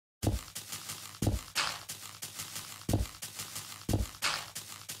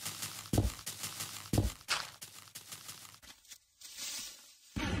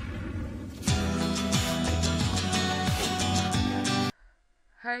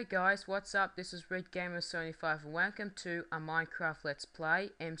Hey guys, what's up? This is Redgamer 75 and welcome to a Minecraft Let's Play,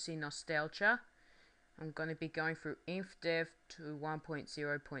 Mcnostalgia. I'm going to be going through InfDev to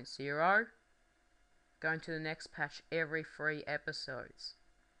 1.0.0, going to the next patch every 3 episodes.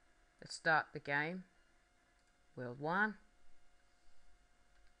 Let's start the game. World 1.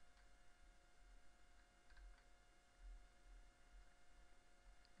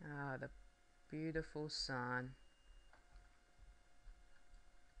 Ah, the beautiful sun.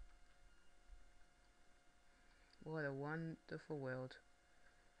 What a wonderful world.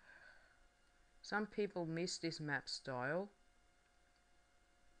 Some people miss this map style.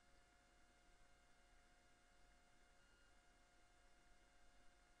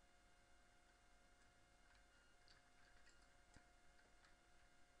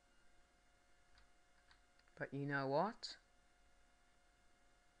 But you know what?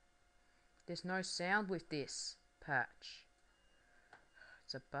 There's no sound with this patch.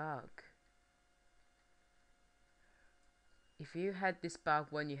 It's a bug. If you had this bug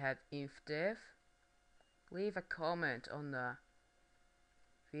when you had InfDev, leave a comment on the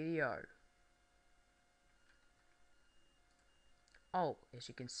video. Oh, as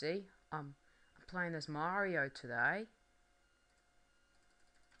you can see, I'm playing as Mario today.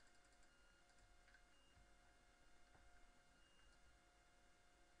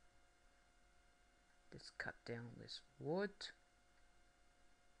 Let's cut down this wood.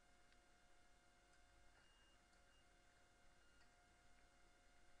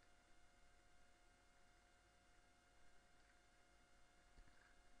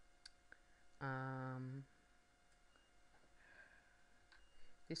 Um,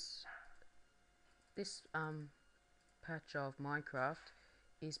 this patch of Minecraft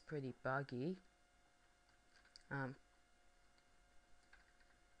is pretty buggy.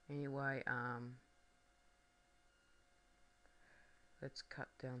 Anyway, let's cut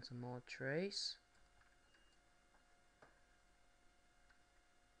down some more trees.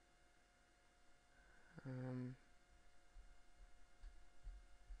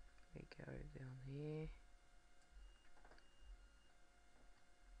 We go down here.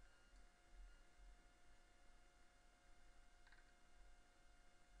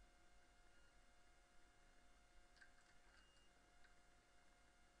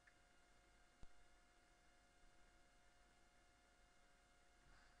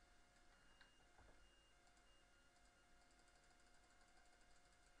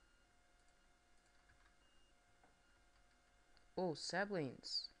 Oh,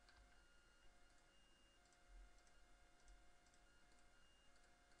 saplings.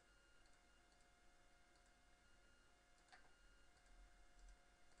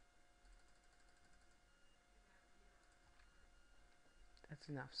 That's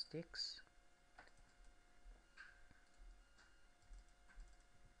enough sticks.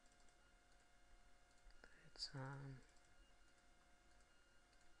 Let's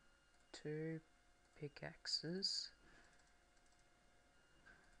 2 pickaxes.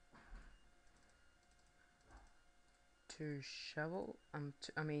 2 shovel.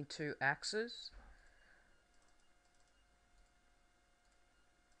 I mean 2 axes.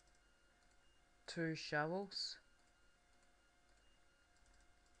 2 shovels.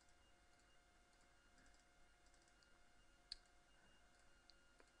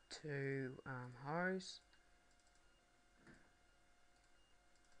 2 hoes.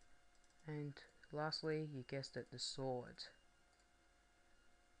 And lastly, you guessed it, the sword.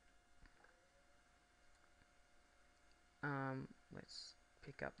 Let's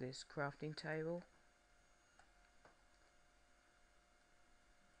pick up this crafting table.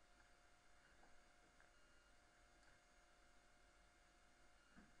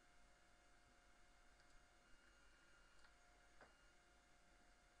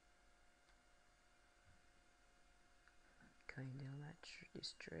 Cutting down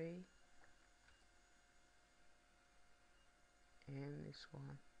this tree. And this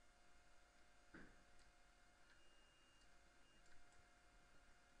one.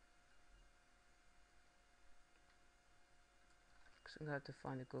 Because I'm going to have to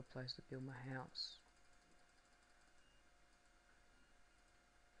find a good place to build my house.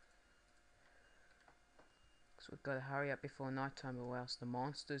 Because we've got to hurry up before night time or else the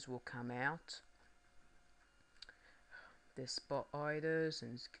monsters will come out. There's spiders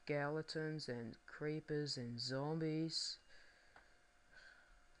and skeletons and creepers and zombies.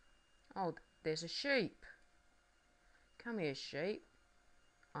 Oh, there's a sheep. Come here, sheep.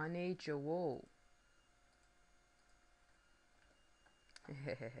 I need your wool.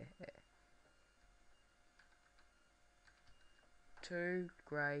 2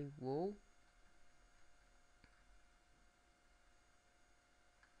 grey wool.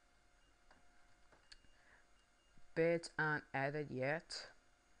 beds aren't added yet.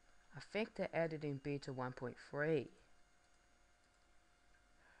 I think they're added in beta 1.3.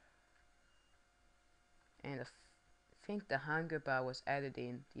 And I think the hunger bar was added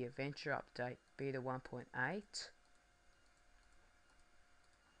in the adventure update beta 1.8.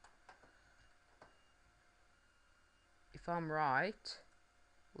 If I'm right,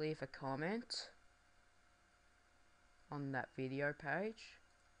 leave a comment on that video page.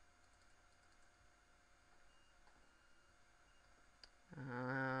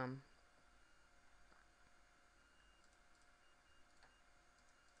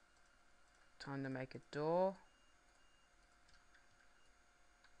 Time to make a door.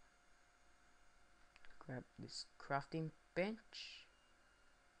 Grab this crafting bench.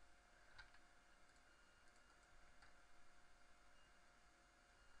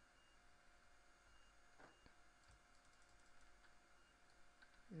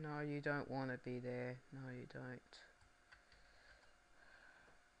 No, you don't want to be there. No, you don't.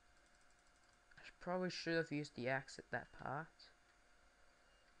 I probably should have used the axe at that part.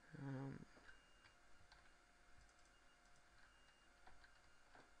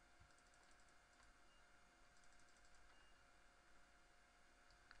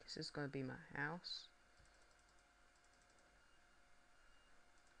 This is going to be my house.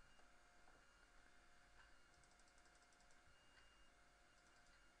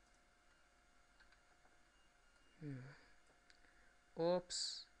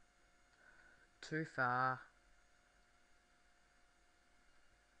 Oops. Too far.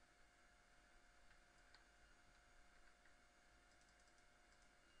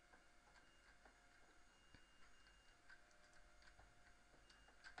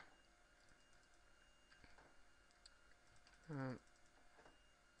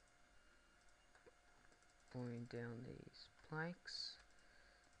 Pulling down these planks.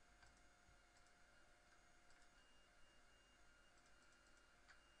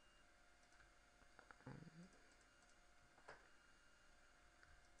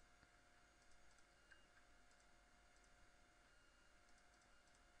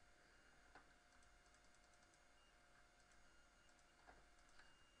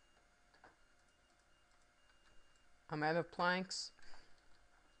 I'm out of planks.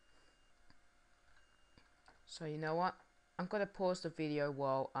 So you know what? I'm gonna pause the video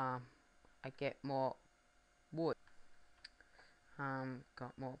while I get more wood.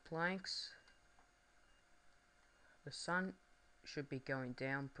 Got more planks. The sun should be going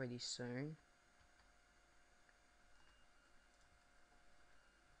down pretty soon.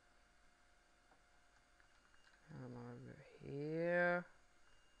 I'm over here.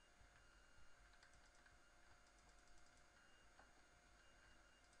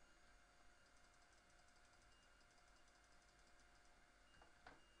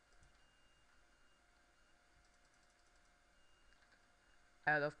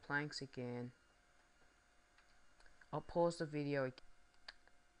 Out of planks again. I'll pause the video again.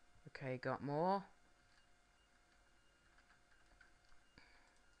 Okay, got more.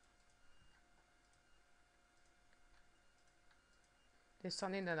 There's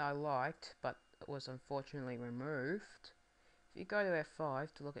something that I liked, but it was unfortunately removed. If you go to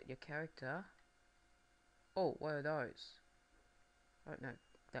F5 to look at your character. Oh, what are those? I don't know.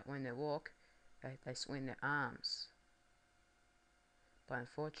 That when they walk, they swing their arms. But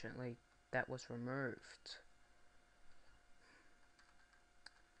unfortunately, that was removed.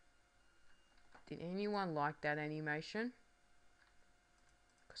 Did anyone like that animation?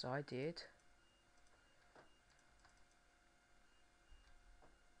 Because I did.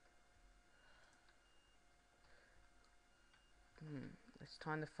 It's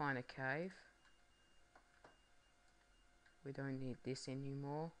time to find a cave. We don't need this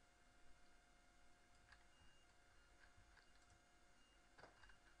anymore.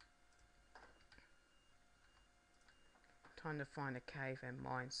 Time to find a cave and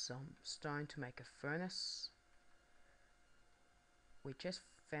mine some stone to make a furnace. We just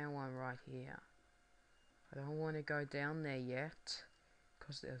found one right here. I don't want to go down there yet,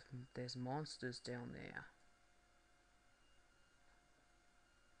 because there's monsters down there.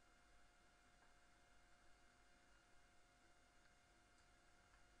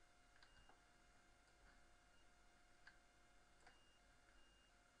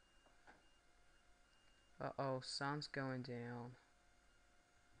 Uh-oh, sun's going down.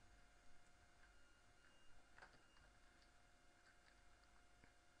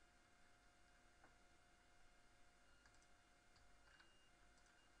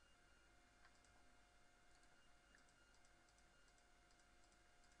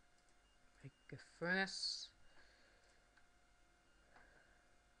 Make a furnace.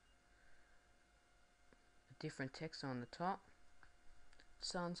 different text on the top.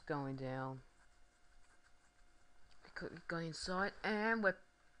 Sun's going down. We quickly go inside and we're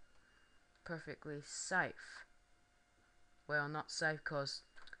perfectly safe. Well, not safe because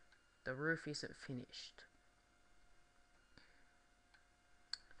the roof isn't finished.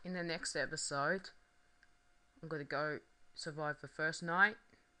 In the next episode, I'm going to go survive the first night,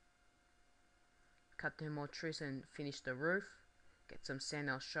 cut down more trees and finish the roof, get some sand.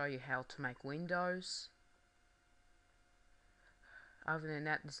 I'll show you how to make windows. Other than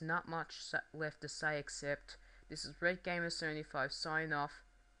that, there's not much left to say except this is Redgamer 75 signing off.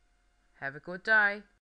 Have a good day.